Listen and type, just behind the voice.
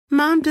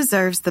Mom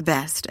deserves the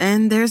best,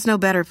 and there's no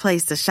better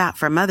place to shop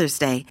for Mother's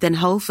Day than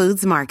Whole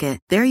Foods Market.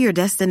 They're your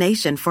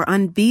destination for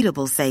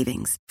unbeatable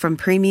savings, from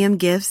premium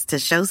gifts to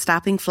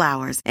show-stopping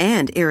flowers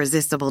and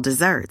irresistible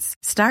desserts.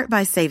 Start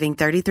by saving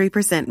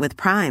 33% with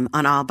Prime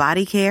on all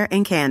body care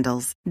and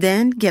candles.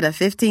 Then get a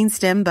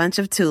 15-stem bunch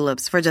of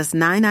tulips for just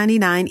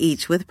 $9.99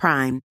 each with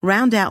Prime.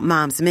 Round out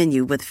Mom's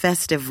menu with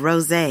festive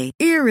rosé,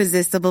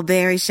 irresistible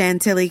berry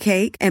chantilly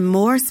cake, and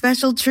more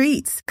special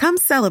treats. Come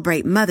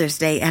celebrate Mother's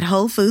Day at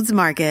Whole Foods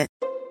Market.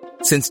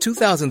 Since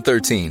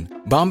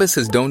 2013, Bombas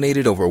has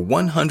donated over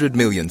 100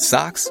 million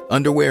socks,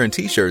 underwear, and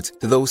T-shirts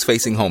to those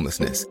facing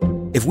homelessness.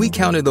 If we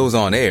counted those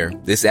on air,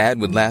 this ad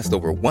would last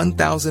over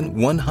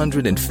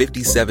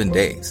 1,157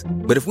 days.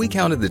 But if we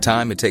counted the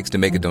time it takes to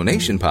make a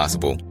donation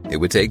possible, it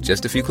would take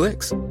just a few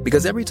clicks.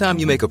 Because every time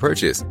you make a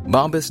purchase,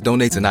 Bombas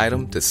donates an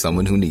item to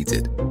someone who needs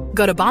it.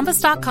 Go to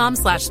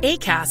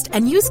bombas.com/ACAST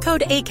and use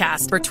code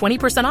ACAST for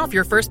 20% off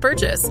your first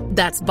purchase.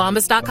 That's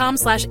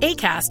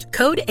bombas.com/ACAST,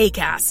 code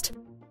ACAST.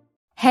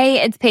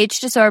 Hey, it's Paige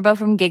DeSorbo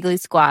from Giggly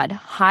Squad.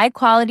 High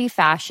quality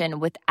fashion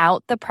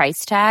without the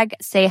price tag.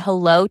 Say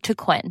hello to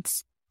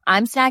Quince.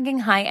 I'm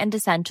snagging high-end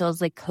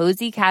essentials like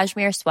cozy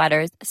cashmere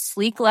sweaters,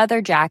 sleek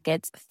leather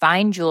jackets,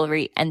 fine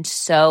jewelry, and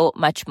so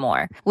much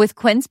more. With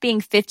Quince being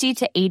 50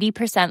 to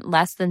 80%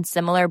 less than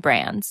similar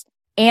brands.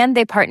 And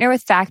they partner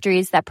with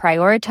factories that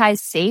prioritize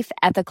safe,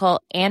 ethical,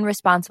 and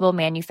responsible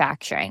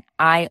manufacturing.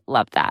 I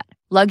love that.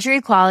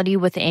 Luxury quality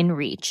within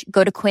reach.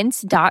 Go to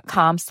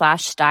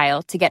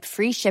quince.com/style to get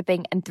free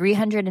shipping and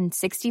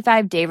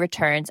 365-day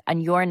returns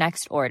on your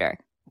next order.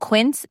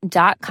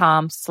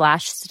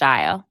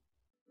 Quince.com/style.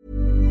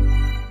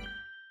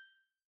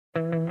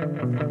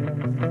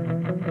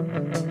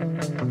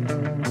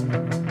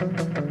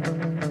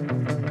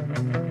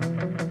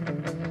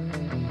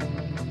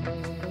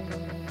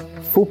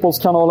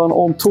 Fotbollskanalen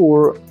on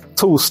tour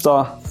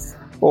torsdag.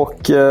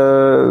 Och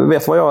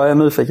vet vad jag är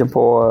nyfiken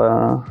på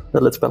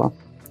Elitspelaren?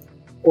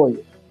 Oj,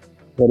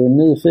 vad är du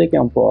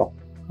nyfiken på?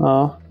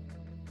 Ja.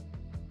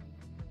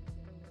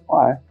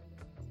 Nej.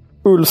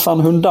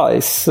 Ulsan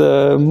Hyundais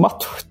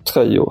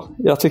matchtröjor.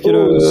 Jag tycker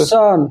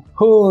Ulsan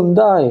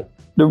Hyundai.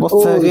 Du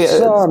måste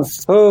Ulsan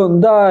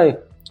Hyundai.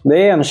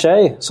 Det är en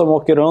tjej som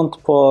åker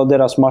runt på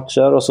deras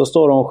matcher och så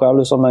står hon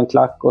själv som en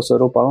klack och så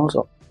ropar hon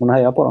så. Hon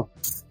hejar på dem.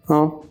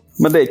 Ja.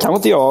 Men det kan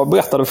inte jag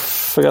berättade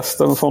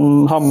förresten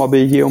från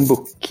Hammarby Geon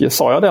Book.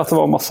 Sa jag det att det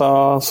var en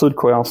massa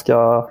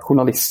sydkoreanska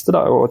journalister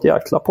där och ett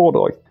jäkla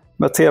pådrag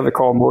med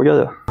tv-kameror och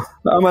grejer.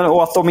 Ja, men,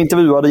 och att de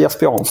intervjuade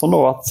Jesper Jansson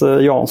då, att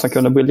Jansson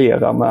kunde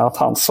briljera med att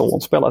hans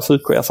son spelar i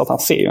Sydkorea så att han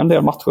ser ju en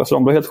del matcher, så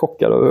de blev helt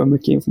chockade över hur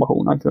mycket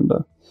information han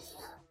kunde.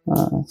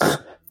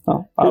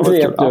 Hur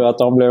vet du att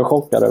de blev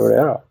chockade över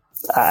det då?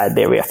 Nej,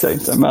 det vet jag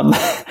inte, men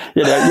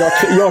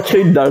jag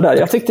kryddade där.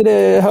 Jag tyckte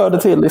det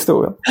hörde till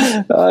historien.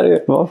 Ja,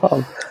 vad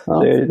fan. Ja.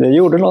 Det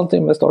gjorde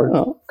någonting med storyn.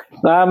 Ja.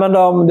 Nej, men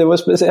det var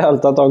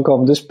speciellt att de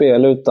kom till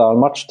spel utan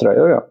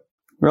matchtröjor. Ja.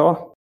 Ja.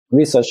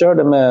 Vissa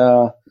körde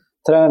med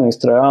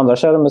träningströja, andra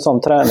körde med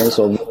sån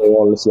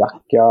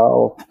träningsoverallsjacka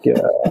och...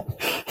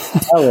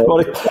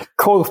 var det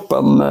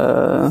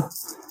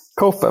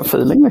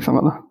korpen-feeling liksom,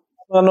 eller?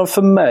 Men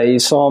för mig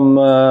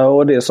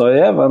och det sa ju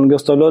även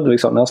Gustav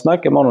Ludvigsson när jag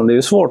snackade med honom, det är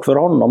ju svårt för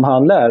honom.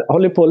 Han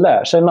håller på att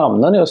lära sig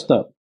namnen just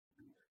nu.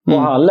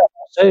 Och han lär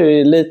sig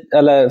ju lite,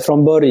 eller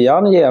från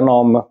början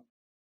genom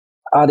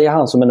det är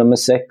han som är nummer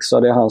 6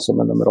 och det är han som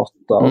är nummer 8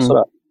 och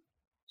sådär.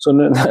 Så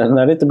nu,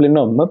 när det inte blir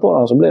nummer på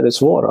dem så blir det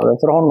svårare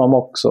för honom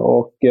också.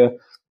 Och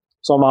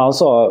som han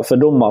sa, för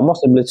domaren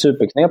måste det bli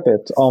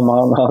superknepigt om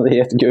han hade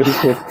gett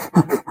gult kort.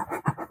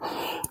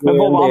 Men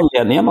vad var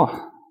anledningen då?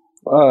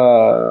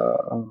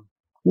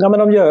 Ja, men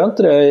de gör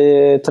inte det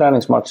i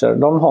träningsmatcher.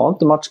 De har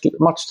inte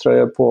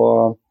matchtröjor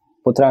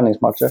på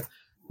träningsmatcher.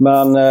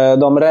 Men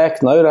de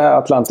räknar ju det här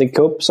Atlantic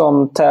Cup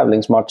som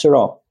tävlingsmatcher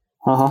då.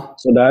 Aha.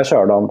 Så där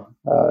kör de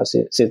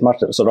sitt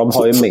matcher. Så de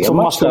har ju mer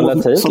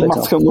matchställtid. Så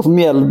matchen mot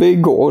Mjällby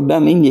igår,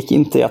 den ingick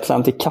inte i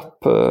Atlantic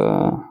Cup?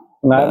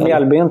 Nej,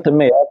 Mjällby är inte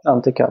med i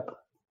Atlantic Cup.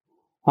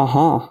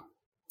 Aha.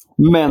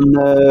 Men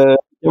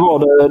du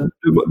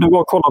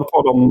var och kollade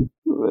på dem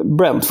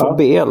Brentford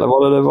B, eller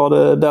var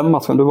det den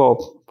matchen du var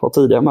på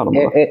tidigare med dem?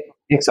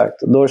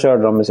 Exakt, då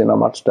körde de med sina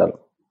matchställ.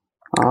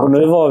 Och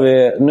nu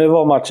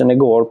var matchen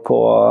igår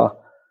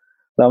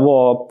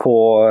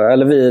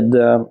vid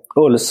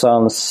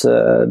Ulsans,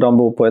 de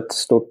bor på ett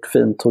stort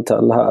fint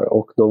hotell här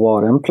och då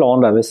var det en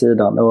plan där vid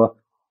sidan. Och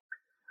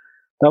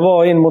den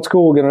var in mot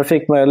skogen och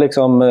fick mig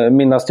liksom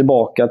minnas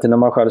tillbaka till när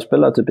man själv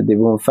spelade typ i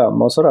division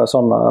 5 och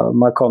sådär.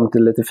 Man kom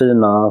till lite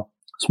fina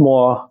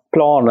små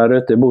planer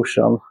ute i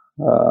bushen.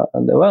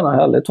 Det var en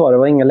härligt. Det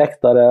var ingen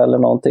läktare eller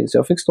någonting. Så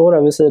jag fick stå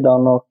där vid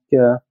sidan och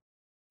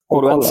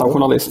du ensam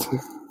journalist?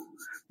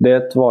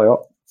 Det var jag.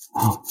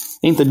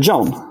 Inte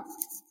John?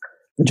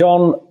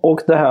 John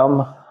åkte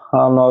hem.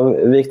 Han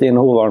har vikt in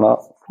hovarna.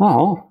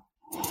 Jaha.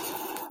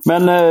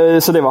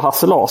 Men så det var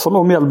Hasse Larsson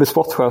och Mjällby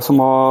sportchef som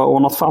har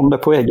ordnat fram det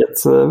på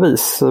eget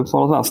vis på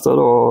något vänster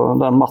då,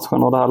 den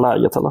matchen och det här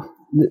läget, eller?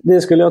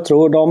 Det skulle jag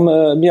tro.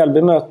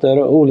 Mjällby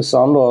möter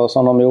Olsson då,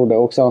 som de gjorde.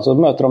 Och sen så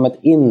möter de ett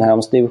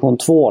inhemskt division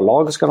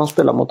 2-lag ska de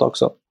spela mot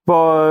också.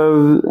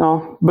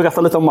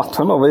 Berätta lite om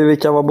matchen då.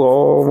 Vilka var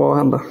bra och vad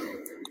hände?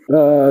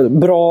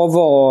 Bra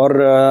var,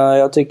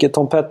 jag tycker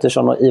Tom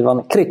Pettersson och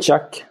Ivan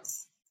Kritschak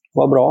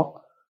var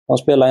bra. De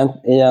spelade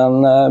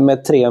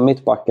med 3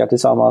 mittbackar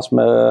tillsammans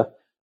med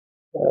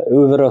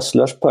Uwe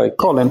Rösslers pojk.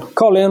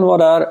 Colin var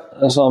där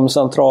som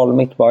central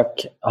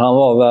mittback. Han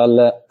var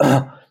väl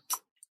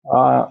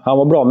han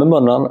var bra med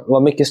munnen, var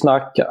mycket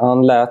snack,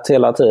 han lät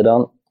hela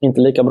tiden,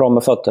 inte lika bra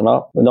med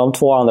fötterna. De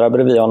 2 andra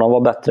bredvid honom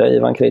var bättre,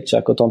 Ivan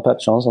Kritschak och Tom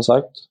Pettersson som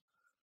sagt.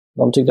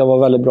 De tyckte jag var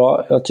väldigt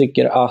bra. Jag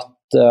tycker att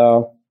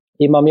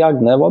Imam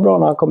Jagne var bra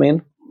när han kom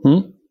in.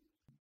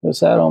 Nu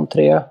säger de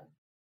 3.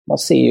 Man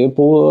ser ju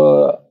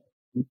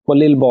på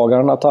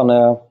Lillbagaren att han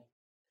är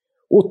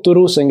Otto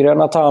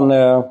Rosengren, att han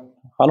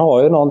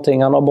har ju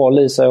någonting, han har boll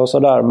i sig och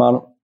sådär, men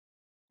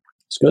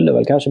skulle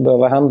väl kanske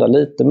behöva hända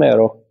lite mer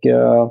och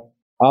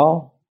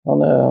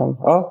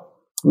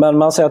men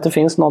man ser att det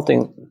finns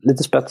någonting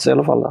lite spets i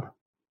alla fall där.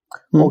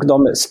 Och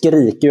de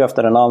skriker ju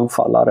efter en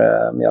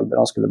anfallare, Mjällby.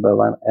 De skulle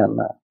behöva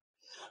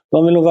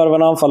de vill nog värva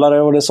en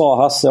anfallare, och det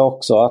sa Hasse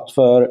också, att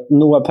för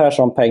Noah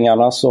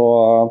Persson-pengarna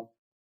så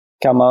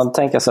kan man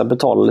tänka sig att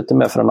betala lite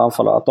mer för en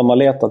anfallare. Att de har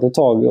letat ett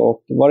tag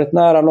och varit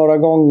nära några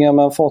gånger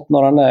men fått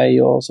några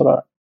nej och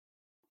sådär.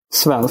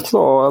 Svensk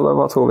då, eller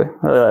vad tror vi?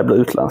 Det blir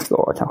utländsk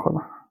då kanske.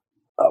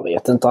 Jag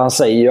vet inte, han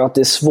säger ju att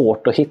det är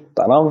svårt att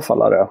hitta en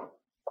anfallare.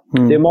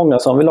 Det är många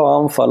som vill ha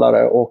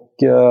anfallare och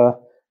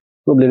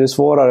då blir det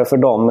svårare för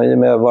dem i och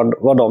med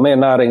vad de är i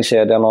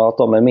näringskedjan och att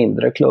de är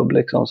mindre klubb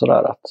liksom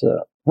sådär att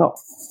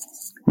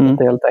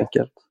det är helt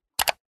enkelt.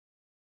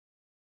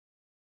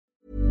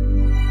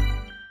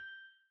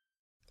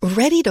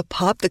 Ready to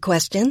pop the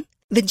question?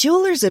 The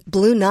jewelers at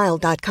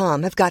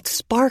BlueNile.com have got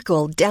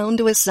sparkle down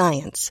to a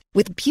science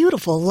with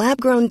beautiful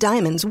lab-grown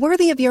diamonds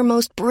worthy of your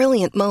most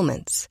brilliant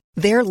moments.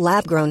 Their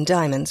lab-grown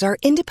diamonds are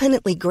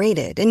independently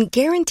graded and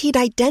guaranteed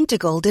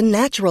identical to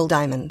natural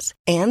diamonds,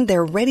 and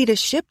they're ready to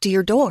ship to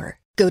your door.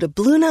 Go to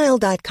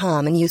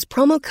BlueNile.com and use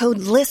promo code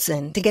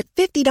LISTEN to get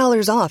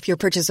 $50 off your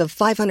purchase of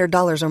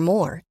 $500 or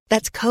more.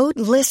 That's code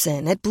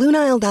LISTEN at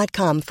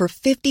BlueNile.com for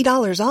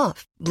 $50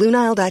 off.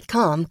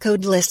 BlueNile.com,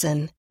 code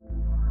LISTEN.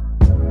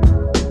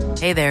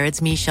 Hey there,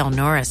 it's Michelle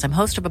Norris. I'm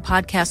host of a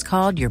podcast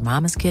called Your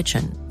Mama's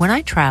Kitchen. When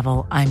I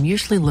travel, I'm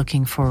usually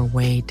looking for a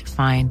way to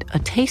find a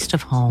taste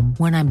of home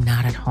when I'm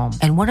not at home.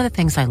 And one of the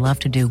things I love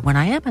to do when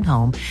I am at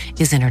home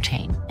is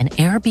entertain. And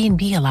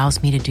Airbnb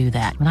allows me to do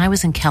that. When I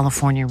was in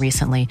California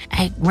recently,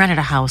 I rented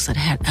a house that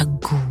had a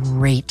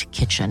great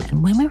kitchen.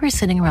 And when we were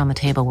sitting around the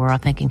table, we're all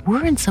thinking,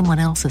 we're in someone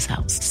else's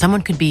house.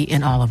 Someone could be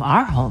in all of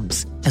our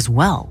homes as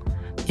well.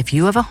 If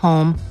you have a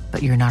home,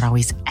 but you're not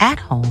always at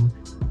home,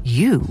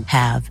 you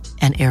have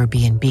an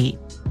Airbnb.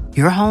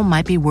 Your home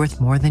might be worth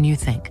more than you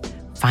think.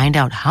 Find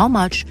out how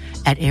much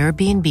at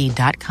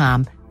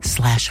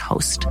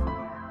airbnb.com/host.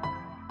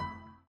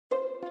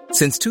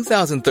 Since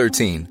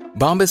 2013,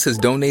 Bombas has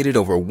donated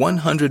over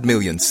 100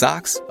 million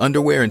socks,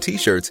 underwear, and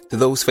T-shirts to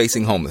those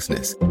facing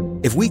homelessness.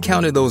 If we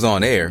counted those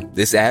on air,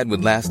 this ad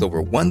would last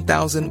over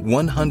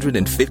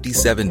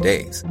 1,157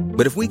 days.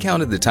 But if we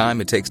counted the time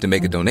it takes to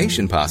make a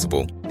donation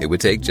possible, it would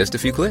take just a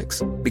few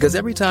clicks. Because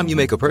every time you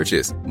make a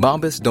purchase,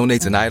 Bombas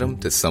donates an item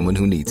to someone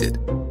who needs it.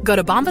 Go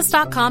to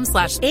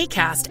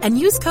bombas.com/ACAST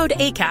and use code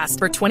ACAST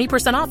for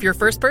 20% off your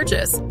first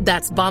purchase.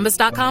 That's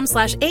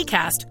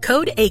bombas.com/ACAST,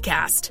 code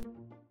ACAST.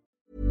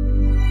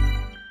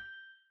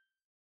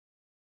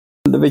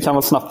 Vi kan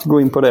väl snabbt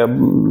gå in på det.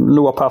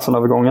 Noah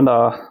Persson-övergången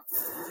där.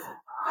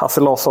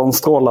 Hasse Larsson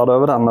strålade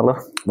över den, eller?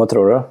 Vad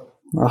tror du?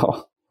 Jaha.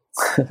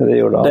 Det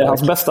gjorde han. Det är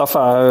hans bästa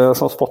affär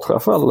som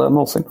sportchef eller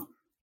någonsin?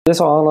 Det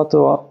sa han att det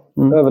var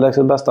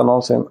överlägset bästa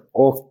någonsin.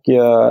 Och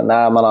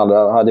man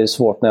hade ju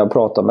svårt när jag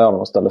pratade med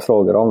honom och ställde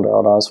frågor om det.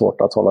 Hade han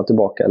svårt att hålla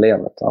tillbaka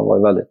leendet. Han var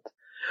ju väldigt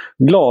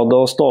glad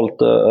och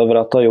stolt över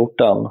att ha gjort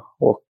den.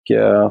 Och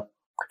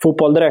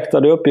Fotboll Direkt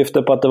hade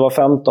uppgifter på att det var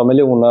 15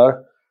 miljoner.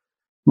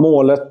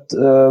 Målet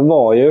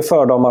var ju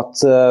för dem att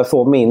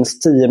få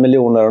minst 10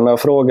 miljoner. Och när jag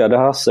frågade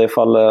Hasse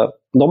ifall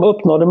de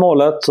uppnådde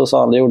målet så sa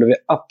han det gjorde vi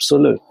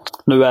absolut.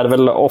 Nu är det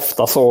väl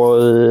ofta så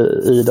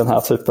i den här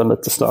typen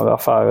lite större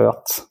affärer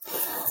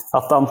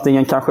att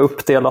antingen kanske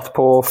uppdelat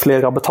på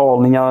flera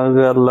betalningar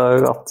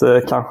eller att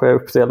kanske är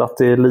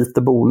uppdelat i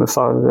lite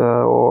bonusar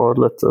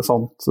och lite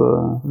sånt.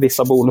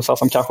 Vissa bonusar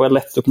som kanske är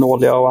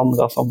lättuppnåeliga och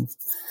andra som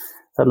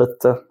är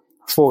lite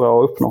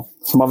svårare att uppnå.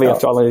 Så man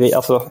vet ju aldrig,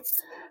 alltså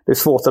det är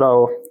svårt det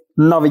där att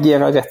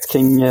navigera rätt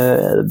kring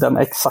den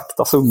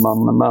exakta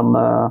summan, men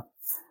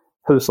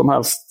hur som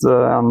helst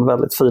en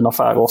väldigt fin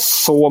affär, och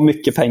så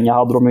mycket pengar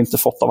hade de inte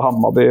fått av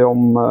Hammarby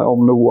om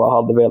Noah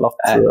hade velat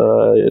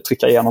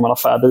trycka igenom en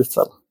affär dit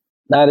väl.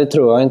 Nej, det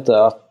tror jag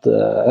inte att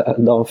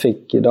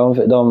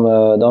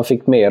de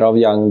fick mer av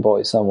Young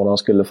Boys än vad de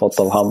skulle fått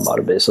av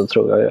Hammarby, så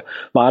tror jag ju.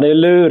 Men han är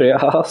lurig,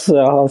 alltså,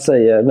 han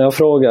säger, när jag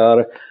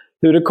frågar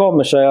hur det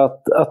kommer sig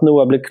att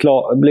Noah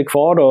blir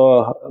kvar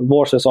då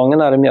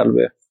vårsäsongen här i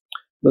Mjällby.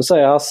 Då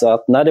säger Hasse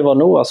att nej, det var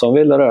Noah som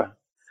ville det.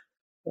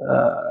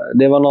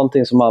 Det var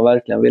någonting som han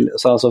verkligen ville.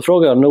 Sen så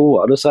frågade jag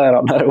Noah, då säger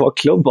han när det var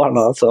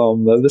klubbarna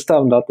som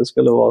bestämde att det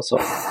skulle vara så.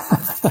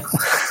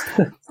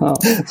 Ja.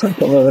 Så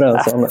kom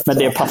överens om det. Men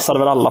det passade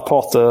väl alla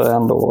parter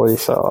ändå att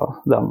gissa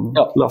den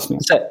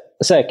lösningen?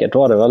 Säkert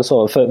var det väl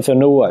så. För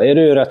Noah är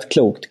det ju rätt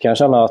klokt, kan jag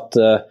känna, att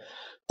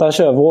han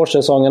kör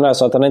vårsäsongen där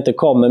så att han inte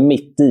kommer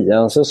mitt i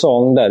en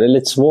säsong där det är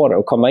lite svårare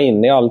att komma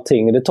in i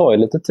allting. Det tar ju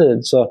lite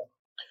tid. Så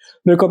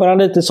nu kommer han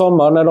dit i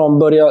sommar när de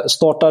börjar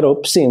starta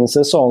upp sin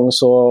säsong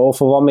och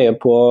får vara med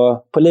på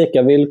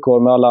lika villkor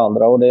med alla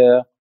andra. Och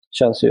det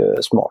känns ju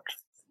smart.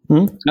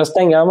 Jag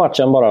stänger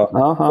matchen bara.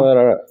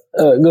 För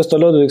Gustav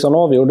Ludvigsson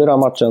avgjorde den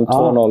matchen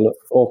 2-0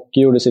 och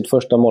gjorde sitt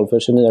första mål för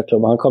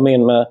 29-klubben. Han kom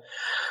in med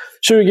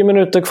 20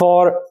 minuter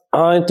kvar.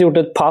 Han har inte gjort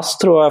ett pass,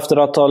 tror jag, efter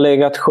att ha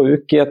legat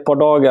sjuk i ett par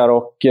dagar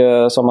och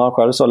som han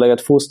själv sa,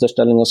 legat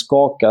fosterställning och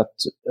skakat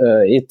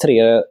i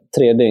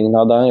tre dygn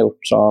hade han gjort,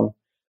 sa han.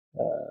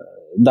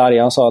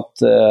 Darjan sa att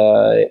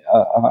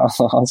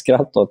han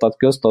skrattade åt att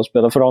Gustav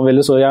spelade, för de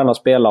ville så gärna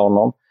spela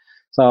honom.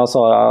 Så han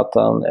sa att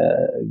han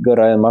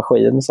gurrar en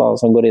maskin, sa han,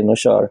 som går in och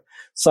kör.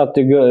 Satt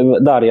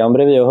Darjan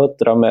bredvid och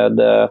huttrade med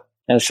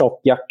en tjock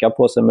jacka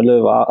på sig med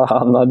luva.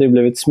 Han hade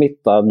blivit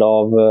smittad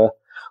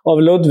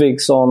av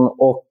Ludvigsson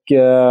och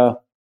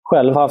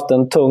själv haft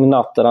en tung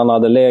natt där han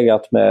hade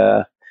legat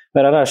med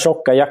den här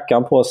tjocka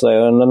jackan på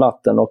sig under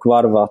natten och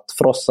varvat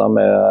frossa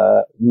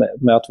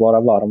med att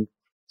vara varm.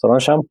 Så de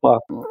kämpade.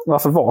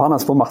 Varför var han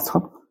ens på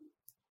matchen?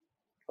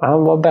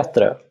 Han var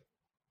bättre.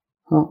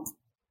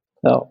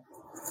 Ja.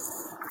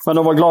 Men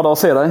de var glada att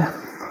se dig.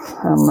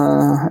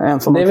 En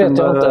som det vet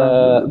jag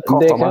inte.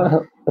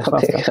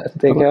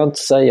 Det kan jag inte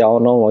säga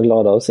om någon var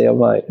glada att se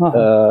mig.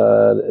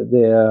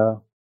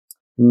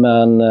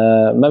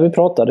 Men vi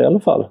pratade i alla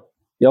fall.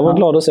 Jag var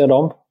glad att se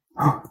dem.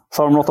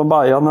 Sa de något om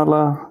Bayern?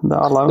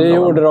 Eller det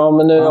gjorde de.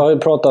 Men nu har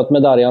jag pratat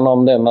med Darjan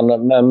om det.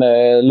 Men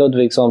med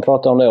Ludvigsson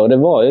pratade om det. Och det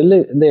var ju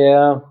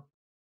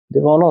det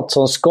var något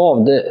som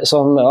skavde.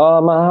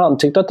 Men han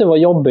tyckte att det var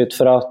jobbigt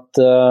för att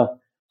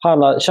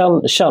han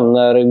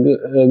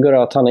känner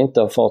att han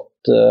inte har fått...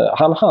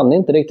 Han hann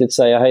inte riktigt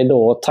säga hej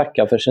då och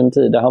tacka för sin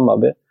tid i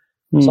Hammarby.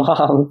 Så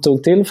han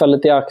tog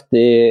tillfället i akt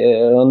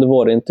under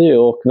vår intervju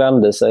och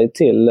vände sig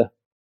till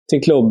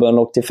klubben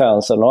och till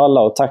fansen och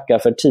alla och tacka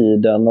för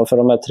tiden och för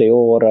de här 3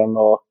 åren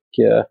och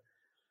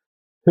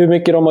hur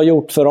mycket de har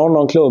gjort för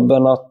honom,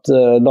 klubben, att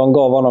de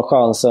gav honom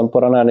chansen på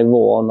den här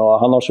nivån och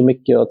han har så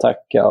mycket att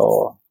tacka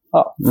och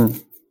ja.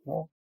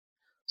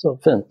 Så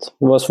fint.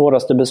 Det var det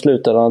svåraste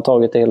beslutet han har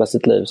tagit i hela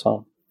sitt liv, så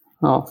han.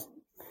 Ja.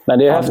 Men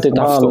det är häftigt.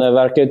 Han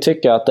verkar ju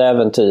tycka att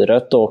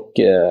äventyret och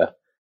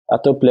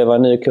att uppleva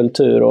en ny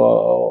kultur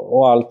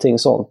och allting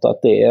sånt, att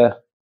det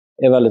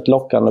är väldigt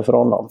lockande för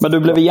honom. Men du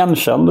blev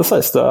igenkänd, det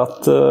sägs det,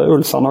 att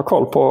Ulsan har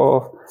koll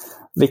på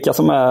vilka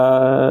som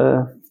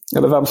är,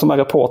 eller vem som är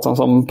reportern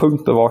som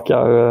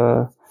punktbevakar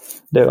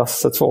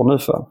deras 2 nu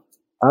för.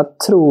 Jag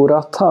tror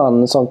att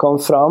han som kom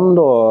fram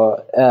då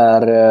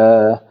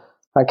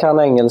han kan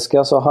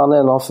engelska, så han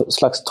är någon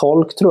slags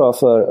tolk, tror jag,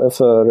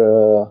 för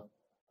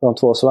de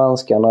 2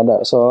 svenskarna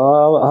där. Så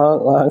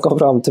han kom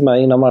fram till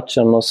mig innan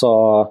matchen och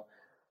sa: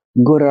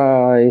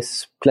 Gurra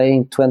is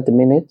playing 20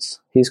 minutes.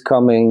 He's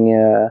coming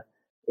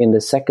in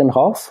the second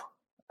half.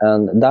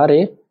 And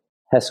Dari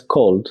has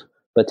cold,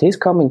 but he's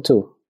coming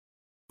too.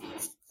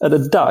 Är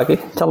det Dari?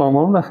 Kallar de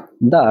honom det?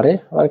 Dari,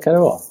 verkar det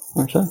vara.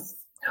 Okay.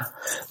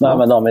 Nej,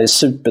 men de är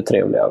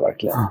supertrevliga,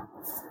 verkligen.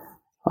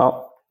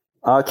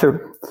 Ja, kul.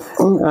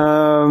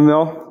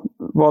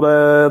 Var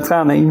det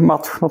träning,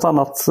 match, något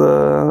annat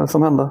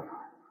som hände?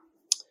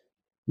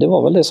 Det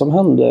var väl det som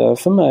hände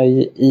för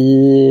mig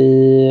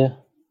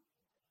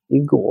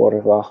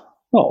igår, va?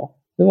 Ja,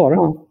 det var det.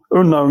 Ja.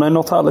 Undrar du dig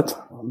något härligt?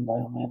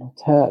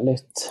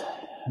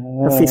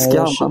 En fisk i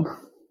handen?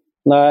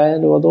 Nej,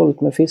 det var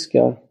dåligt med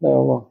fiskar där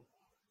jag var.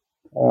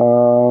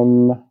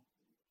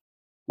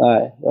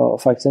 Nej, jag har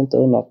faktiskt inte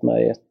unnat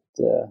mig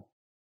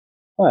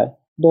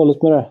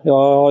dåligt med det. Jag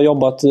har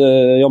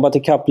jobbat i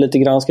kapp lite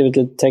grann, skrivit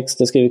lite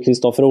texter, skrivit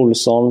Kristoffer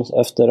Olsson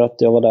efter att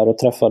jag var där och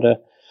träffade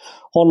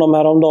honom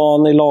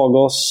häromdagen i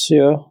Lagos.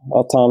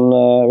 Att han,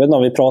 jag vet inte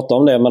om vi pratade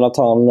om det, men att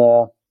han...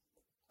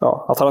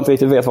 att han inte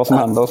riktigt vet vad som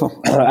händer och så.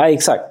 Nej,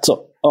 exakt så.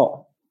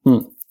 Ja.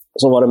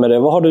 Så var det med det.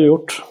 Vad har du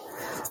gjort?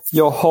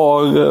 Jag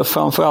har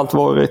framförallt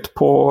varit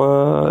på...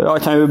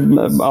 Jag kan ju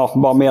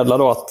bara meddela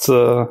då att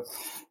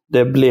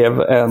det blev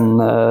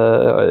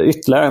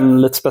ytterligare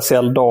en lite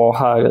speciell dag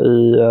här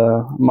i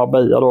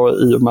Marbella då,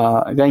 i och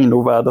med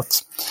regnovädret.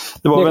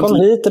 Det kom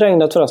hit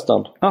regnet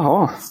förresten.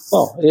 Jaha.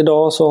 Ja,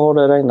 idag så har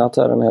det regnat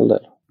här en hel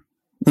del.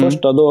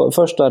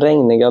 Första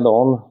regniga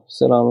dagen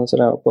sedan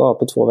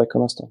på 2 veckor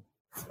nästan.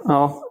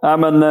 Ja,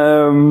 men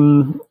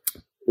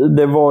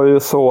det var ju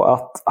så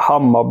att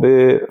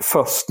Hammarby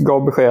först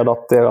gav besked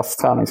att deras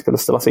träning skulle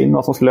ställas in och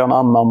att de skulle göra en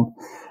annan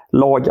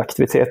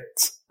lagaktivitet.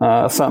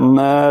 Sen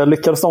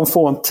lyckades de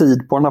få en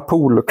tid på den här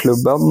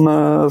poloklubben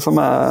som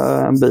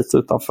är en bit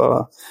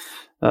utanför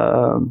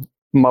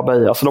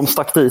Marbella. Så de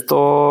stack dit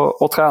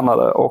och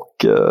tränade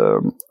och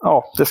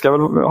det ska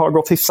väl ha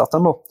gått hyfsat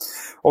ändå.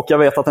 Och jag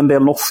vet att en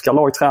del norska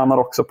lag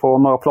tränade också på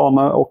några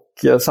planer och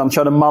sen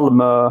körde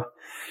Malmö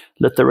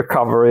lite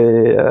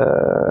recovery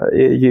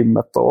i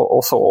gymmet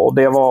och så. Och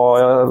det var,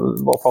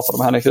 jag pratade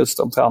med Henrik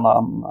Rydström,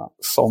 tränaren,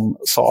 som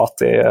sa att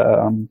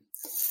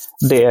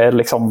det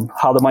liksom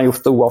hade man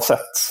gjort oavsett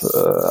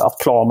att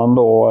planen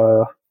då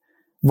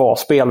var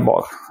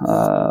spelbar.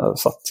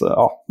 Så att,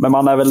 men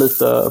man är väl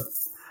lite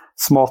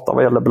smarta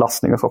vad gäller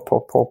belastning och så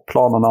på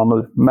planerna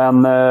nu.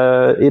 Men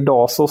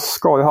idag så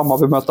ska ju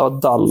Hammarby möta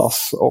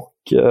Dallas och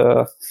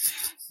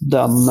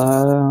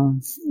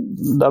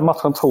den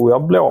matchen tror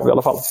jag blir av i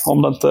alla fall.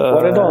 Om det inte...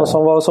 Var det de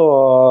som var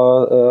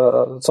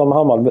så som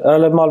Hammarby,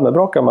 eller Malmö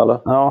bråkade med?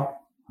 Eller? Ja.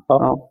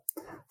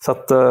 Så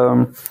att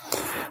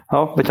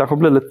det kanske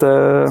blir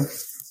lite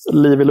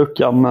liv i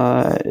luckan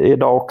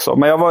idag också.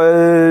 Men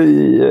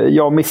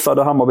jag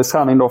missade Hammarbys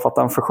träning då för att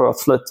den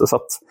försköts lite, så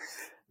att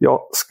jag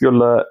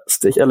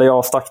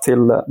stack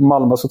till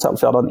Malmös hotell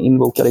för jag hade en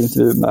inbokad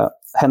intervju med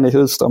Henrik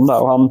Rydström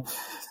där, och han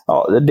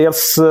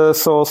dels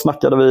så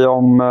snackade vi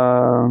om,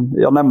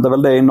 jag nämnde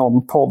väl det i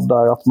någon podd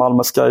där, att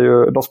Malmö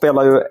de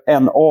spelar ju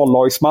en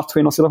A-lagsmatch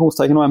inom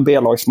situationstecken och en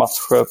B-lagsmatch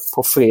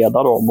på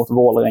fredag då mot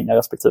Vålerenga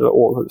respektive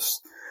Århus.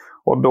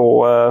 Och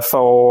då för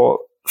att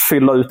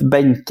fylla ut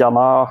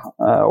bänkarna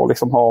och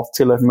liksom ha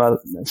tillräckligt med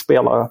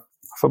spelare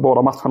för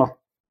båda matcherna,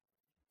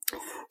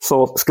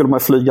 så skulle man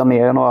flyga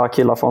ner några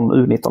killar från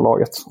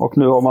U19-laget. Och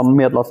nu har man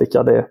meddelat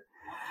vilka det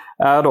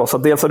är då. Så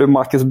dels är det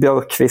Marcus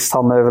Björkqvist,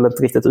 han är väl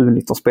inte riktigt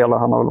U19-spelare.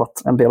 Han har väl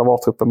varit en del av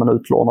A-truppen men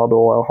utlånad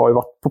och har ju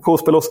varit på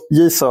provspel hos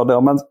J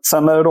Söder. Men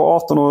sen är det då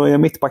 18-åriga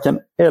mittbacken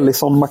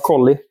Ellison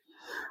McCauley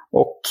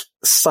och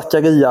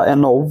Zakaria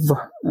Enov,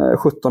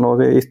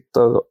 17-årig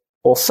ytter.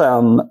 Och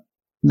sen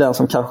den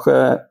som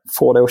kanske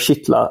får det att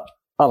kittla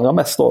allra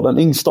mest då, den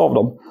yngsta av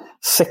dem,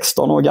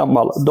 16 år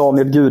gammal,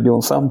 Daniel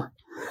Gudjonsen.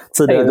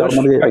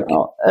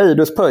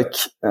 Eiders pojk,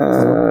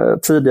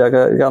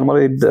 tidigare Real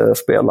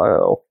Madrid-spelare,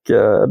 och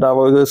där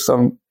var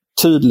Rydström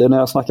tydlig när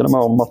jag snackade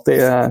med om att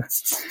det är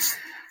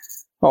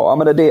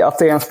att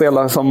det är en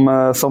spelare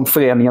som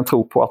föreningen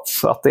tror på,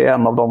 att det är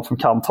en av dem som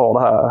kan ta det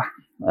här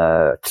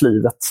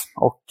klivet,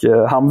 och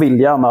han vill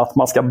gärna att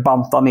man ska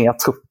banta ner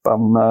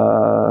truppen,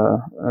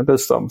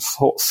 Rydström,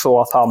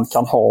 så att han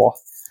kan ha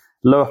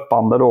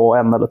löpande då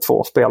en eller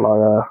två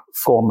spelare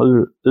från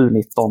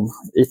U19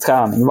 i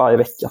träning varje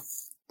vecka.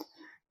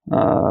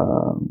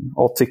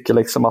 Och tycker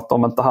liksom att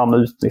om inte han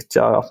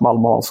utnyttjar att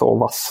Malmö har en så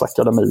vass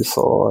akademi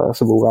så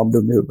vore han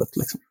dum i huvudet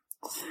liksom.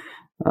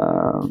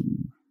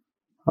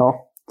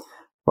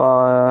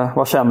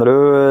 Vad känner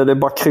du? Det är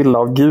bara krylla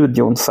av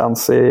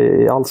Gudjonsens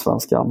i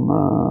Allsvenskan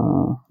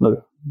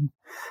nu.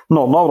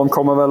 Någon av dem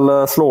kommer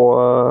väl slå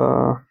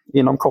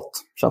inom kort,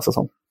 känns det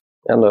som.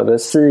 Ändå är det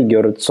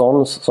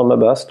Sigurdssons som är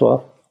bäst,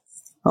 va?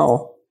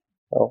 Ja.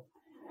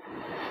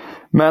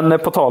 Men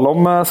på tal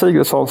om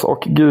Sigurdssons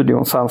och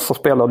Gudjonsens så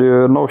spelade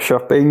ju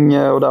Norrköping,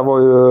 och där var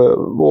ju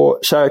vår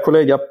kära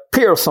kollega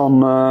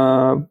Persson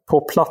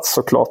på plats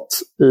såklart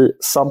i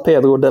San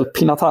Pedro del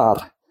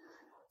Pinatar.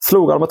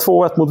 Förlorade med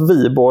 2-1 mot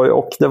Viborg,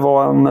 och det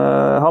var en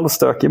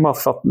halvstökig match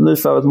för att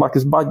nyförvärvet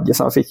Marcus Bagge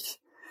sen fick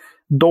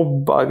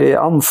dobbar i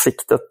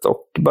ansiktet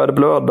och började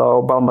blöda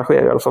och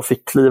bandagerades och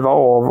fick kliva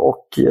av,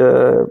 och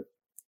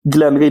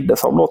Glenn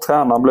Riddersson då,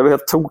 tränaren, blev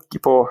helt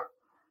tokig på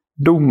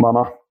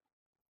domarna.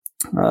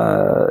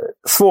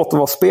 Svårt att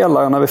vara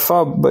spelare när vi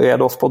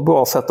förbereder oss på ett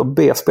bra sätt och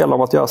be spelare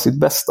om att göra sitt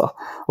bästa,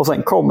 och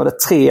sen kommer det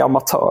 3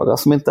 amatörer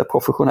som inte är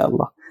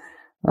professionella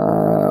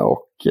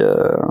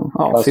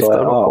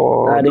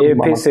Nej, det är ju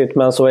pissigt,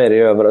 men så är det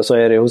ju över. Så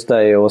är det hos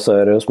dig och så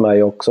är det hos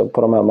mig också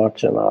på de här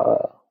matcherna,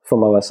 får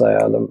man väl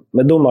säga,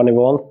 med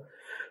domarnivån.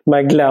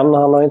 Men Glenn,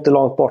 han har inte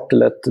långt bort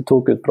till ett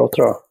tokutbrott,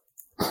 tror jag.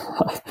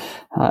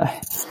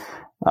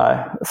 Nej,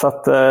 så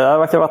att det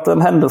verkar ha varit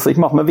en händelserik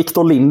match med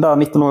Victor Lind där,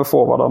 19-årig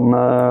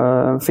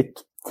forwarden, fick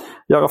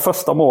göra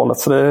första målet,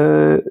 så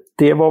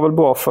det var väl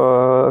bra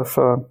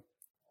för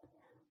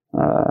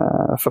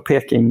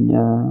Peking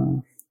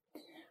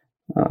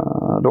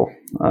då.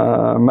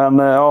 Men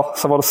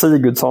så var det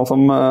Sigurdsson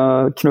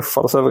som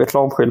knuffades över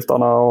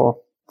reklamskyltarna, och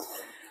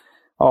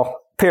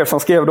Persson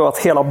skrev då att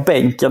hela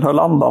bänken höll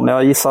andan.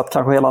 Jag gissar att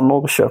kanske hela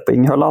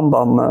Norrköping höll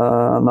andan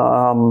när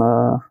han...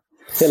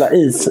 Hela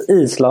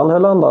Island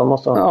höll andan,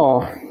 måste han.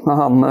 Ja, när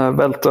han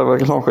välte över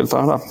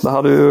reklamskyltarna där. Det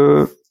hade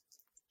ju...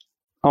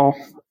 Ja.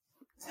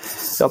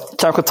 Jag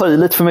kanske tar i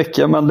lite för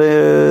mycket, men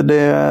det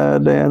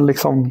är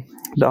liksom...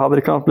 Det hade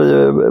det kunnat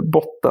bli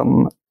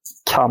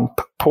bottenkamp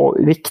på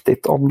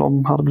riktigt om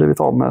de hade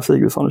blivit av med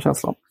Sigurdsson i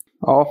känslan.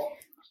 Ja,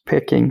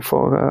 Peking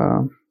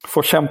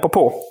får kämpa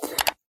på.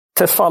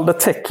 Tesfalde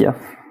Tekke,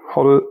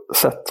 har du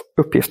sett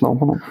uppgifterna om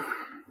honom?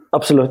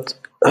 Absolut,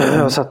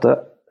 jag har sett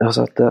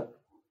det.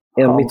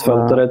 En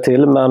mittfältare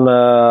till, men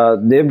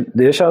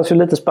det känns ju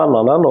lite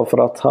spännande ändå, för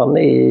att han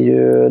är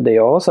ju det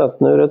jag har sett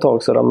nu är det ett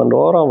tag sedan, men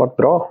då har han varit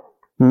bra.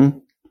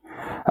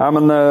 Ja,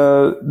 men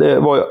det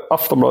var ju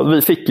Aftonbladet.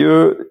 Vi fick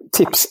ju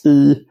tips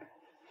i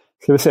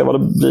Ska vi se vad det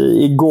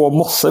blir. Igår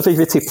morse fick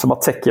vi tips om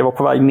att Teke var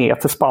på väg ner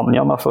till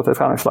Spanien, alltså till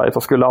träningsläget,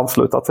 och skulle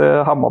ansluta till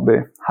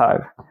Hammarby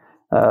här.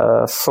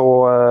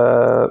 Så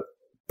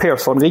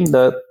Persson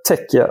ringde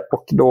Teke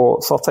och då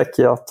sa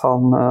Teke att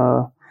han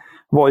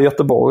var i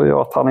Göteborg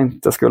och att han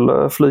inte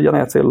skulle flyga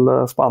ner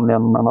till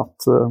Spanien, men att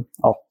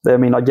det är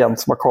min agent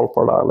som har koll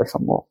på det där.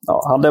 Liksom. Och,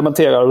 han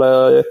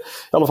dementerade i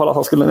alla fall att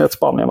han skulle ner till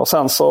Spanien, och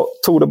sen så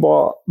tog det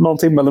bara någon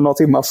timme eller några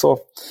timmar så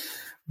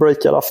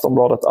breakade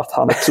Aftonbladet att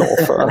han är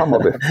klar för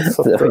Hammarby.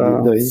 Så att,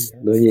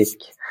 då gick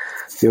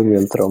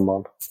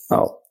djungeltrumman.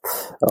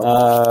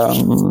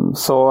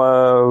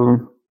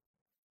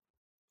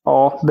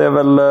 Det är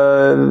väl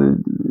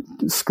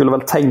skulle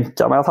väl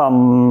tänka mig att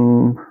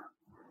han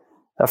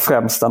är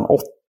främst en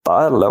 8,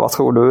 eller vad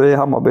tror du i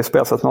Hammarby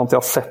spelsätt? Något jag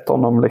har sett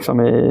honom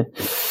liksom i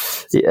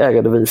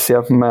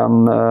Eredivisie,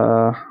 men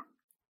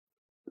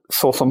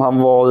så som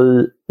han var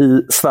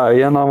i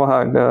Sverige när han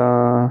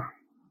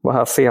var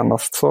här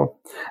senast, så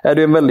är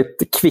det en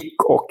väldigt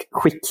kvick och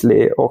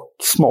skicklig och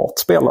smart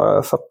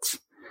spelare, så att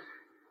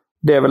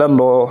det är väl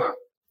ändå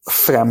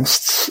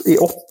främst i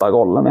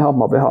 8-rollen i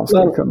Hammarby han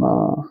skulle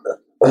kunna.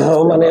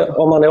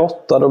 Om man är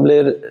 8, då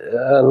blir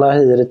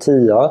Nahir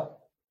 10.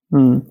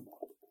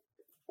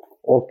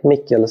 Och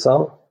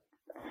Mikkelsen.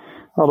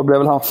 Ja, då blir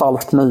väl han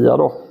Falk 9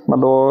 då.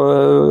 Men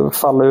då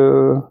faller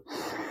ju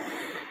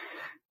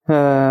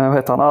vad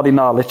heter han? Adi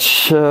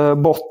Nalic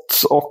bort,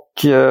 och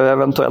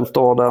eventuellt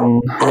då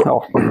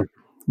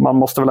man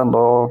måste väl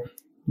ändå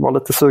vara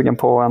lite sugen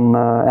på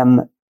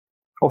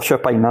att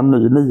köpa in en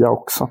ny 9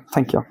 också,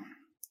 tänker jag.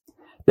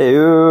 Det är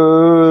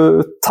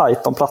ju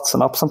tajt om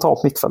platserna på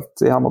centralt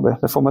mittfält i Hammarby,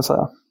 det får man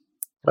säga.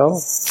 Ja,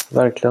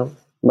 verkligen.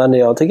 Men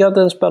jag tycker att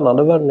det är en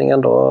spännande värvning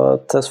ändå,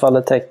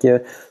 Tesfaye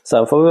Teke.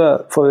 Sen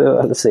får vi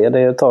väl se, det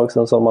är ett tag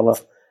sedan som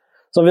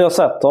vi har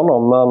sett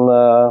honom, men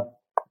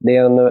det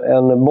är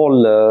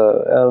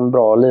en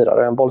bra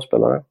lirare, en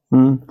bollspelare.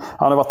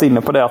 Han har varit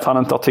inne på det, att han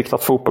inte har tyckt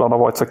att fotbollen har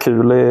varit så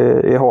kul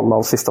i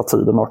Holland sista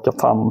tiden, och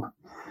att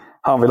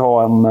han vill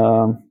ha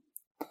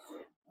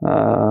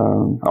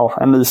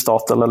en ny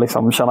start, eller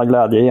liksom känna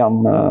glädje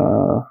igen.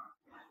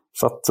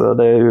 Så att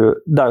det är ju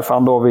därför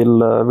han då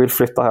vill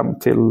flytta hem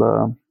till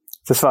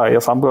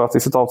Sverige. Så han bröt i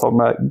sitt avtal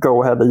med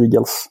Go Ahead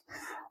Eagles.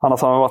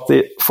 Annars har han varit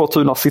i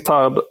Fortuna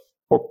Sittard,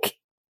 och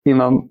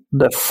innan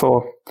dess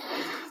så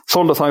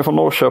såldes han från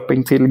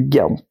Norrköping till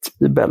Gent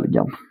i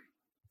Belgien.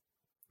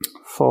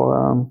 Så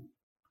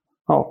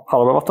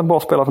hade det varit en bra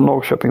spelare för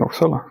Norrköping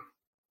också, eller?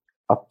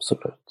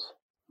 Absolut.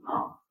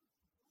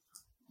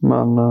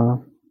 Men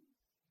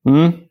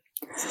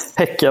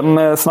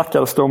Häcken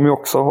snackades de ju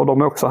också, och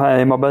de är också här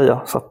i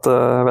Marbella, så att,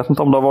 jag vet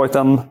inte om det har varit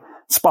en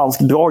spansk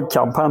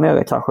dragkamp här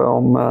nere kanske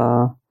om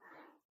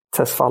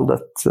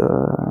Tesfaldet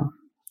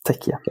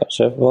Teke.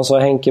 Kanske. Vad sa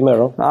Henke med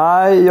då?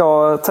 Nej,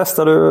 jag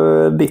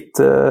testade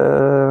ditt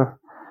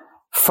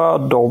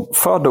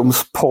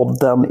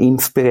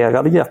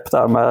fördomspodden-inspirerade grepp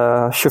där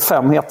med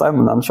 25 heta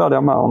ämnen, körde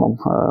jag med honom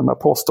med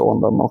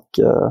påståenden, och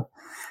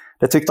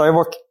det tyckte jag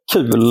var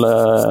kul.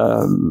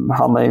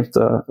 Han är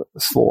inte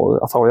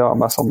svår att ha att göra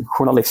med som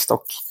journalist,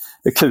 och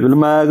det är kul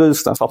med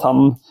Rydström för att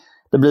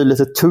det blir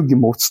lite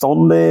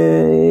tuggmotstånd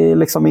i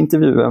liksom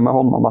intervjuer med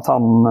honom, att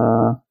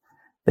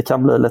det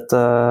kan bli lite,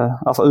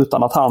 alltså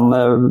utan att han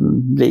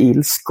blir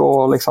ilsk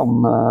och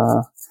liksom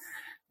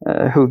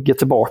hugger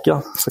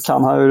tillbaka, så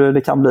kan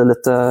det kan bli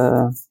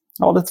lite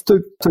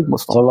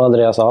tuggmotstånd. Som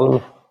Andreas Alm.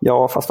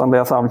 Ja, fast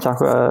Andreas Alm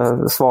kanske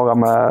svarar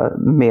med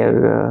mer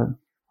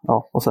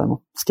vad säger man,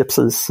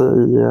 skepsis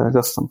i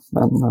rösten,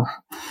 men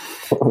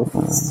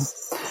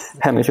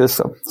Henrik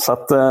Rydström. Så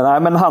att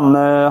men han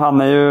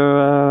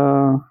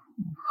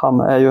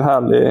är ju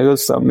härlig,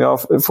 Rydström. Jag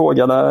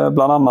frågade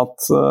bland annat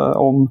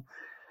om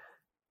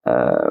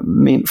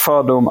min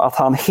fördom att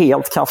han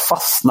helt kan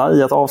fastna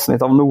i ett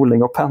avsnitt av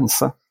Norling och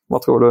Pense.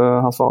 Vad tror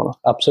du han svarade?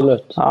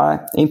 Absolut. Nej,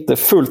 inte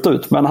fullt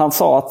ut, men han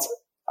sa att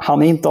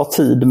han inte har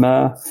tid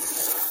med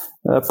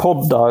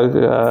poddar,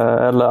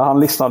 eller han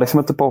lyssnar liksom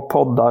inte på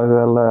poddar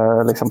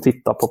eller liksom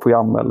tittar på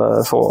program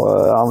eller så.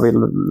 Han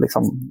vill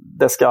liksom,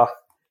 det ska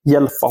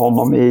hjälpa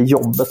honom i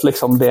jobbet,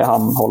 liksom det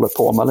han håller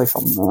på med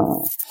liksom.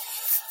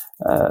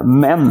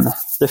 Men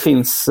det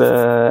finns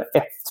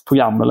ett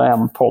program eller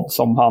en podd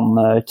som han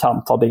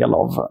kan ta del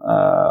av,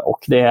 och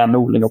det är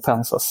Norling och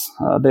Penses.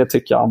 Det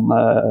tycker han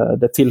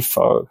det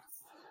tillför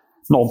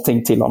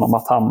någonting till honom,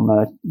 att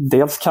han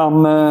dels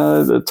kan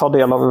ta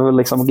del av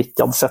liksom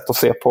Rickards sätt att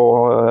se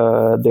på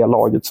det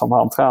laget som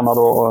han tränar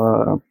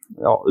då,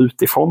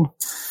 utifrån.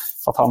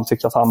 Så att han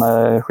tycker att han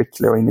är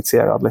skicklig och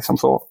initierad liksom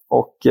så.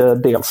 Och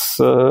dels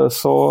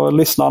så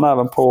lyssnar han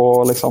även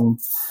på liksom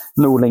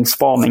Norlings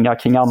spaningar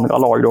kring andra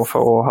lag då, för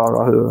att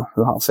höra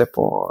hur han ser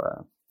på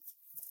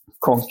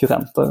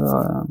konkurrenter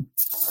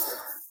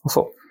och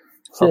så.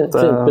 Fint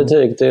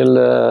betyg till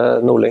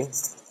Norling.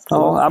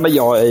 Ja, men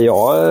jag är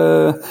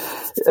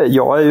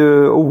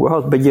ju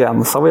oerhört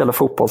begränsad vad gäller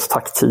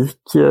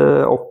fotbollstaktik,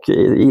 och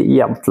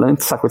egentligen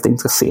inte särskilt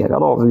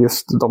intresserad av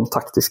just de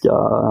taktiska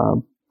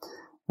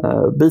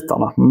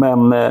bitarna.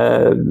 Men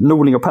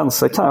Norling och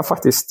Pense kan jag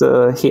faktiskt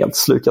helt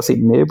slukas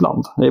in i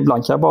ibland.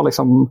 Ibland kan jag bara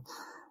liksom,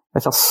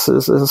 jag kan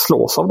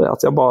slås av det,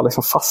 att jag bara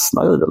liksom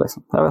fastnar i det.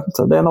 Liksom. Jag vet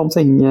inte, det är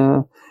någonting,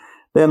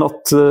 det är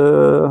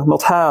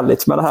något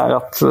härligt med det här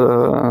att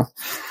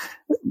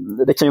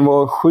det kan ju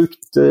vara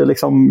sjukt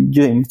liksom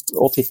grymt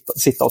att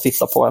sitta och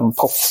titta på en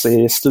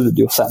proffsig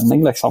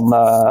studiosändning liksom,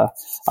 när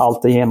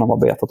allt är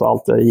genomarbetat och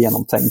allt är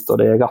genomtänkt och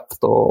det är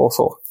rappt och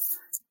så.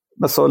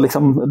 Men så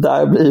liksom,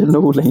 där blir ju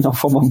Norling någon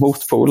form av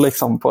motpol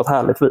liksom, på ett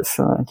härligt vis,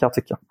 kan jag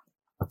tycka.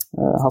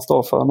 Han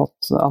står för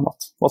något annat.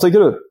 Vad tycker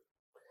du?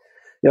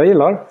 Jag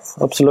gillar,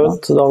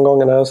 absolut. Ja. De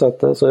gångerna jag har sett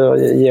det så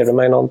ger det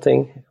mig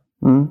någonting.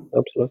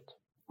 Absolut.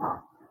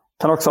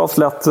 Kan också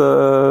avslöja att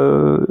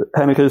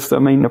Henrik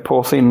Rydström är inne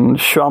på sin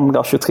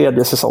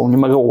 22-23 säsong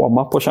med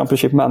Roma på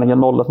Championship Manager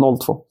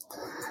 01-02.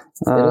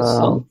 Är det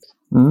sant?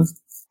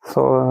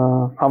 Så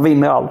han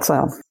vinner allt, säger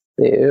han.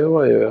 Det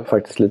var ju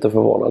faktiskt lite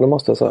förvånande,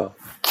 måste jag säga.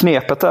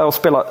 Knepet är att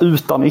spela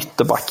utan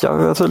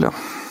ytterbackar tydligen.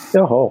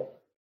 Jaha.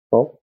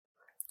 Ja.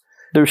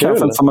 Du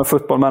känns inte som en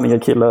Football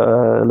Manager-kille,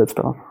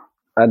 elitspelare.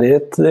 Ja,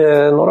 det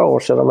är några år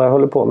sedan, men jag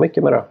håller på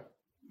mycket med det.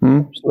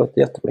 Absolut,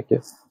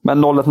 jättemycket.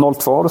 Men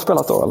 01-02 har du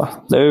spelat då, eller?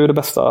 Det är ju det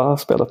bästa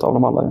spelet av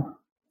dem alla.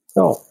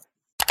 Ja.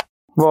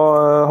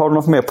 Har du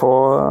något mer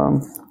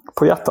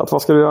på hjärtat?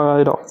 Vad ska du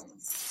göra idag?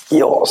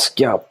 Jag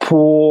ska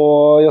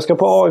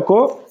på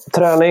AIK,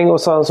 träning,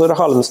 och sen så är det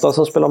Halmstad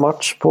som spelar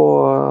match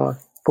på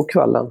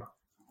kvällen.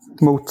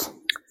 Mot?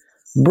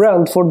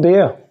 Brentford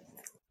B.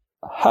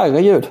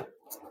 Herregud.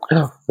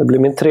 Ja, det blir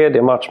min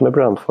 3:e match med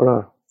Brentford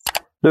här.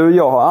 Du,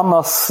 jag har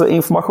annars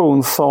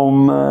information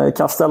som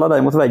kan ställa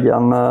dig mot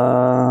väggen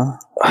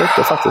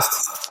lite faktiskt.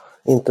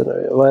 Inte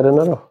nu. Vad är det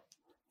nu då?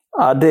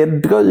 Ja, det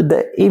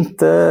dröjde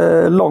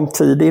inte lång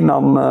tid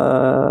innan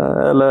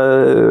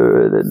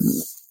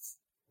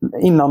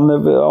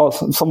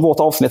som vårt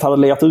avsnitt hade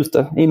legat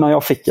ute, innan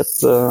jag fick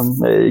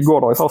i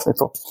gårdagens avsnitt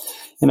då,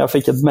 innan jag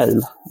fick ett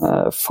mejl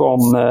från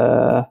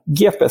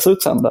GPs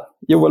utsände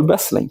Joel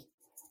Bessling.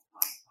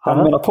 Han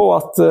menar på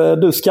att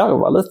du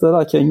skarvar lite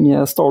där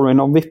kring storyn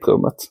om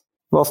VIP-rummet.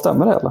 Vad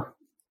stämmer det, eller?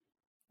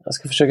 Jag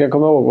ska försöka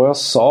komma ihåg vad jag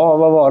sa.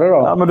 Vad var det då?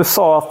 Ja, men du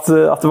sa att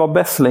det var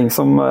Bessling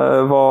som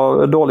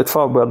var dåligt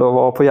förberedd och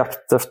var på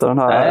jakt efter den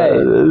här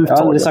uttaget. Jag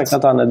har aldrig sagt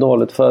att han är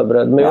dåligt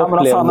förberedd. Men men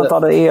att han inte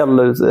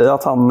hade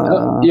att han...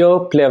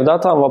 Jag upplevde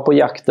att han var på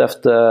jakt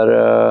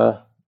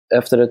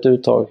efter ett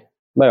uttag.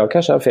 Men jag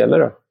kanske har fel i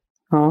det.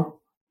 Ja.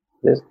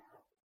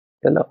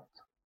 Det är lätt.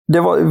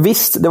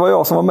 Det var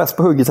jag som var mest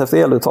på hugget efter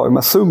eluttag,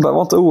 men Sundberg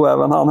var inte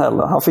oäven han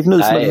heller. Han fick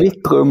nys med ett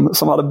VIP-rum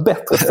som hade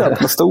bättre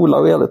ställt med stolar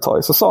och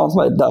eluttag. Så sa han till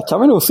mig, där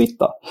kan vi nog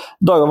sitta.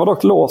 Dörren var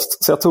dock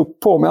låst, så jag tog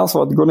på mig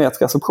ansvaret att gå ner till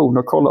receptionen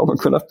och kolla om de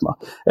kunde öppna.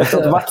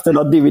 Efter att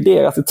vakterna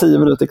dividerat i 10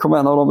 minuter kom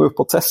en av dem upp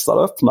och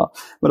testade att öppna.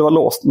 Men det var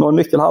låst. Någon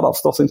nyckel hade han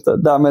förstås inte.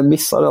 Därmed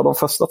missade jag de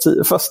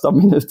första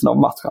minuterna av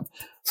matchen.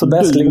 Så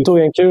Bessling tog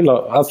en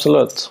kula,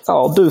 absolut.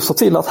 Ja, du såg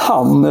till att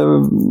han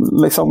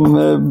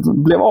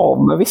blev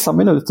av med vissa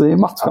minuter i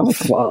matchen. Ja,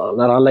 fan,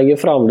 när han lägger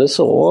fram det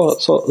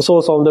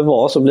så som det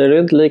var, så blir det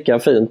inte lika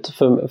fint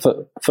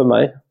för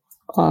mig.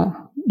 Nej,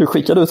 du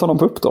skickade ut honom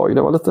på uppdrag,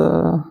 det var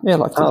lite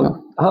elakt.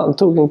 Han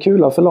tog en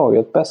kula för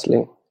laget,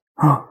 Bessling.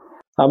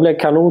 Han blev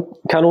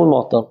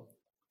kanonmaten.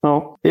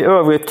 Ja. I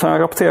övrigt kan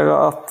jag rapportera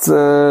att,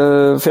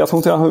 för jag tror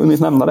inte jag har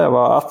hunnit nämna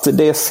det, att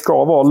det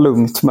ska vara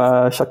lugnt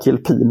med Shaquille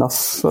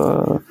Pinas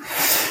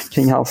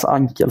kring hans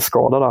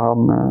ankelskada där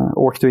han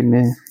åkte in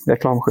i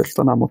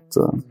reklamskylten här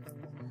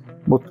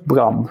mot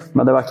Bram.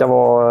 Men det verkar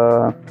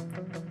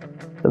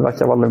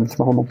vara lugnt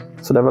med honom.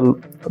 Så det är väl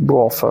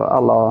bra för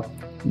alla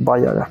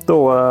bajare.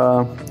 Då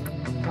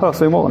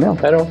hörs vi imorgon igen.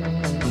 Hej då.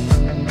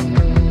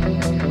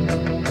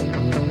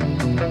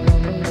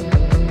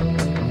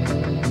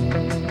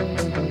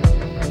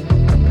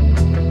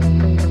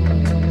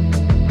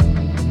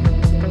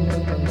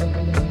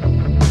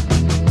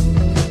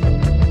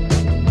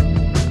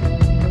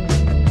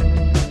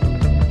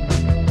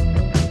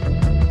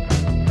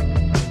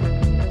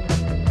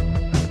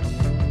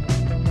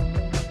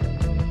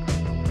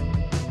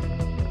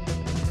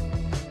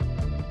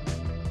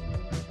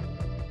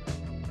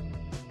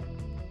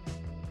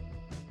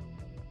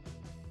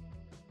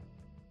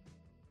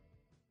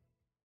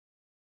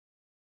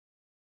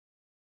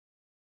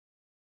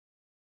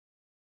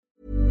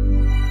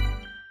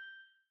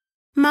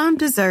 Mom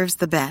deserves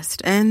the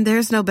best, and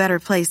there's no better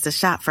place to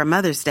shop for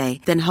Mother's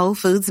Day than Whole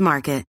Foods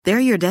Market. They're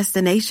your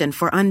destination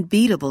for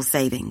unbeatable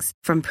savings,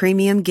 from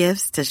premium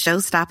gifts to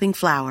show-stopping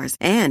flowers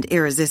and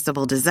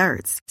irresistible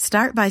desserts.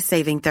 Start by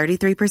saving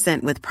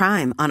 33% with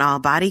Prime on all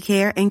body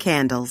care and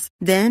candles.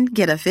 Then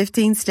get a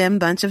 15-stem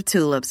bunch of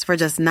tulips for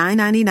just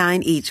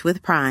 $9.99 each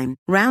with Prime.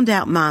 Round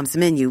out Mom's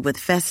menu with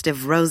festive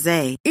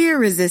rosé,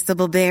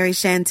 irresistible berry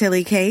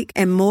chantilly cake,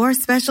 and more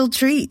special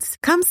treats.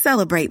 Come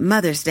celebrate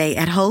Mother's Day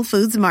at Whole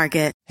Foods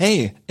Market.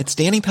 Hey, it's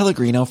Danny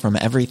Pellegrino from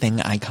Everything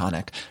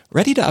Iconic.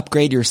 Ready to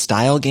upgrade your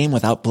style game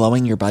without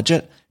blowing your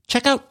budget?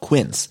 Check out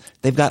Quince.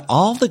 They've got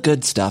all the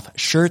good stuff,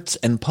 shirts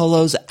and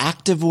polos,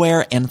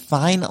 activewear, and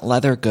fine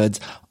leather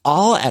goods,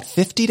 all at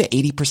 50 to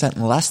 80%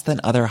 less than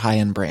other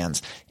high-end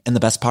brands. And the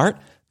best part?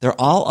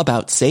 They're all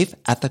about safe,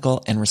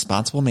 ethical, and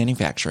responsible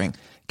manufacturing.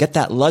 Get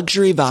that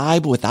luxury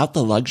vibe without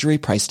the luxury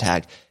price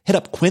tag. Hit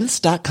up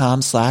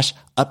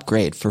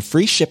quince.com/upgrade for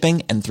free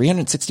shipping and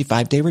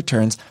 365-day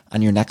returns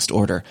on your next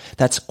order.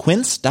 That's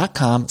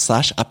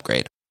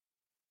quince.com/upgrade.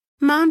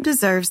 Mom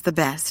deserves the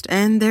best,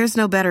 and there's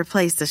no better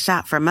place to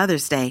shop for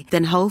Mother's Day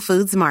than Whole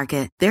Foods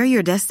Market. They're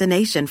your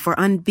destination for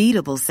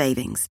unbeatable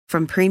savings,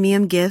 from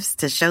premium gifts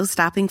to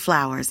show-stopping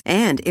flowers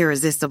and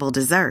irresistible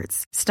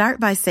desserts. Start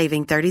by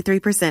saving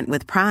 33%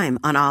 with Prime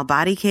on all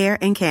body care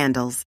and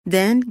candles.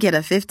 Then get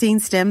a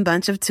 15-stem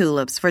bunch of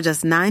tulips for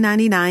just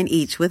 $9.99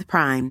 each with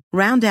Prime.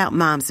 Round out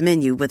Mom's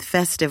menu with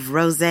festive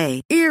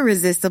rosé,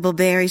 irresistible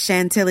berry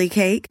chantilly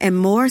cake, and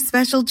more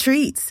special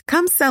treats.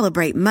 Come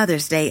celebrate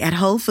Mother's Day at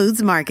Whole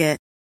Foods Market.